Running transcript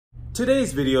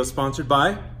Today's video is sponsored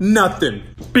by nothing,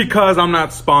 because I'm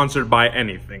not sponsored by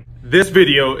anything. This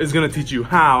video is gonna teach you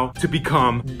how to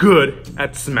become good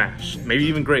at Smash, maybe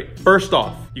even great. First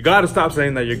off, you gotta stop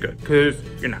saying that you're good, because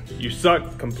you're not. You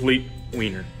suck, complete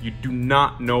wiener. You do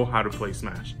not know how to play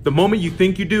Smash. The moment you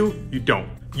think you do, you don't.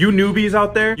 You newbies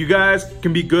out there, you guys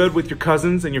can be good with your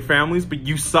cousins and your families, but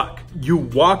you suck. You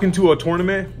walk into a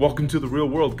tournament, welcome to the real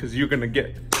world, because you're gonna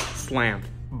get slammed,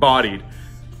 bodied.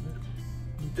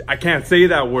 I can't say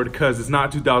that word because it's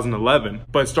not 2011,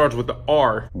 but it starts with the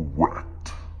R. What?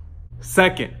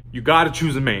 Second, you gotta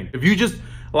choose a main. If you just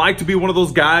like to be one of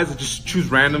those guys that just choose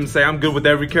random, say I'm good with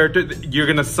every character, you're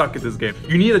gonna suck at this game.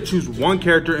 You need to choose one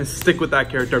character and stick with that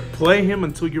character. Play him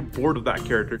until you're bored of that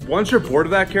character. Once you're bored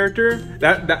of that character,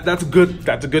 that's a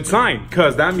good sign,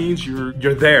 because that means you're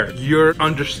there. You're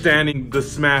understanding the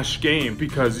Smash game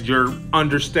because you're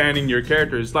understanding your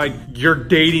character. It's like you're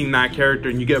dating that character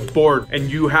and you get bored and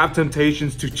you have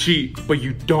temptations to cheat, but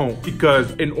you don't,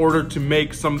 because in order to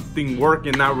make something work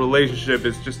in that relationship,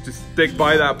 it's just to stick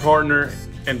by that partner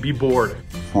and be bored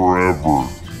forever.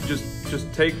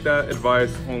 Just take that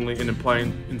advice only and apply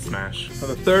in Smash. Now,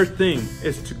 the third thing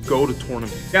is to go to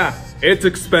tournaments. Yeah, it's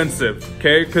expensive,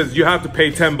 okay? Because you have to pay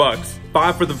 10 bucks.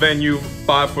 5 for the venue,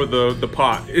 5 for the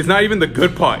pot. It's not even the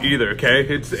good pot either, okay?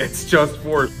 It's just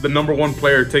for the #1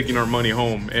 player taking our money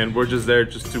home, and we're just there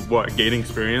just to gain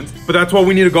experience. But that's what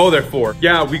we need to go there for.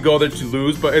 Yeah, we go there to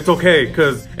lose, but it's okay,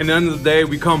 because at the end of the day,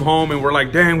 we come home and we're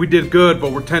like, dang, we did good,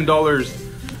 but we're $10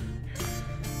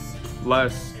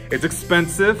 less. It's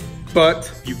expensive,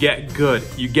 but you get good.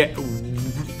 You get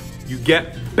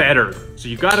better. So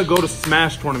you gotta go to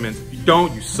Smash tournaments. If you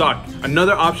don't, you suck.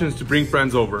 Another option is to bring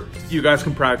friends over. You guys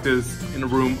can practice in a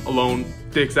room alone,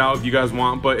 dicks out if you guys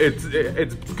want, but it's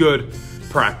good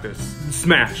practice.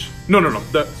 Smash. No,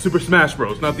 the Super Smash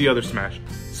Bros, not the other Smash.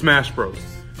 Smash Bros.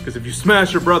 Because if you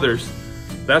smash your brothers,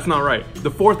 that's not right.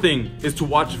 The fourth thing is to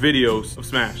watch videos of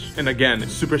Smash. And again,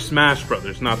 it's Super Smash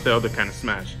Brothers, not the other kind of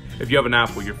Smash. If you have an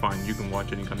Apple, you're fine. You can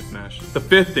watch any kind of Smash. The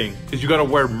fifth thing is you gotta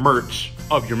wear merch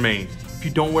of your main. If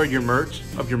you don't wear your merch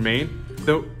of your main,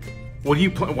 then why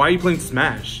are you playing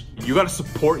Smash? You gotta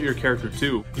support your character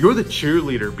too. You're the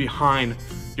cheerleader behind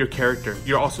your character.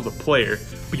 You're also the player,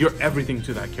 but you're everything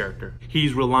to that character.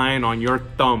 He's relying on your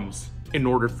thumbs in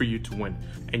order for you to win.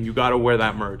 And you gotta wear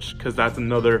that merch, because that's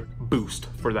another boost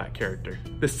for that character.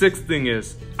 The sixth thing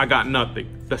is, I got nothing.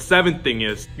 The seventh thing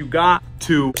is, you got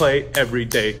to play every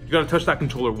day. You gotta touch that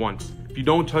controller once. If you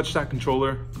don't touch that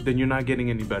controller, then you're not getting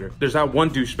any better. There's that one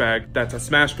douchebag that's at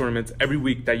Smash tournaments every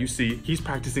week that you see. He's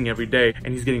practicing every day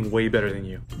and he's getting way better than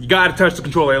you. You gotta touch the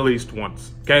controller at least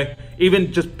once, okay?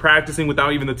 Even just practicing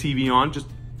without even the TV on, just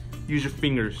use your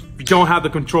fingers. If you don't have the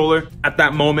controller at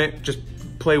that moment, just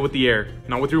play with the air,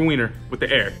 not with your wiener, with the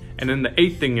air. And then the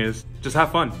eighth thing is, just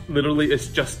have fun. Literally, it's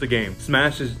just a game.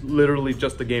 Smash is literally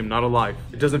just a game, not a life.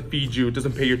 It doesn't feed you, it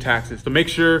doesn't pay your taxes. So make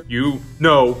sure you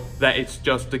know that it's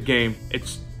just a game.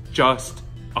 It's just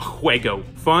a juego.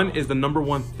 Fun is the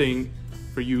 #1 thing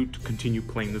for you to continue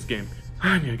playing this game.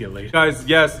 I need to get laid. Guys,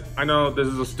 yes, I know this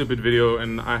is a stupid video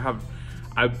and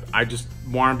I just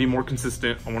want to be more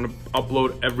consistent. I want to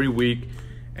upload every week.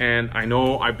 And I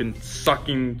know I've been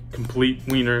sucking complete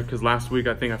wiener because last week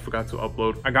I think I forgot to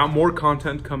upload. I got more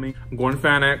content coming. I'm going to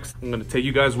FanX. I'm gonna take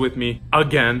you guys with me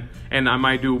again. And I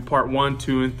might do part 1,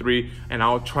 2, and 3. And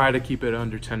I'll try to keep it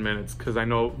under 10 minutes because I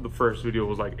know the first video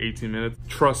was like 18 minutes.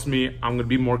 Trust me, I'm gonna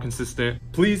be more consistent.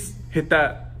 Please hit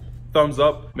that thumbs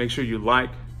up. Make sure you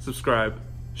like, subscribe,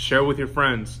 share with your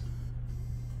friends,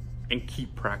 and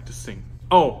keep practicing.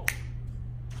 Oh,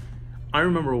 I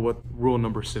remember what rule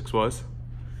number 6 was.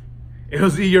 It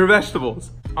was eat your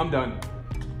vegetables. I'm done.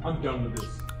 I'm done with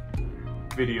this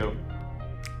video.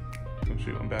 Oh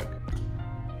shoot, I'm back.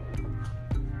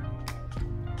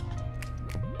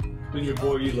 Been your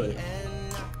boy ELAY.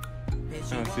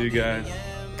 I'll see you guys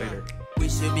later. We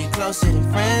should be closer than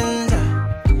friends.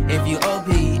 If you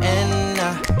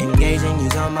OPN, engaging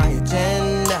you's on my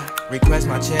agenda. Request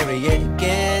my chariot to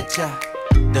get ya.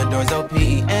 The door's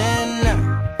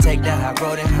OPN. Take that high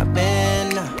road and hop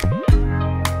in.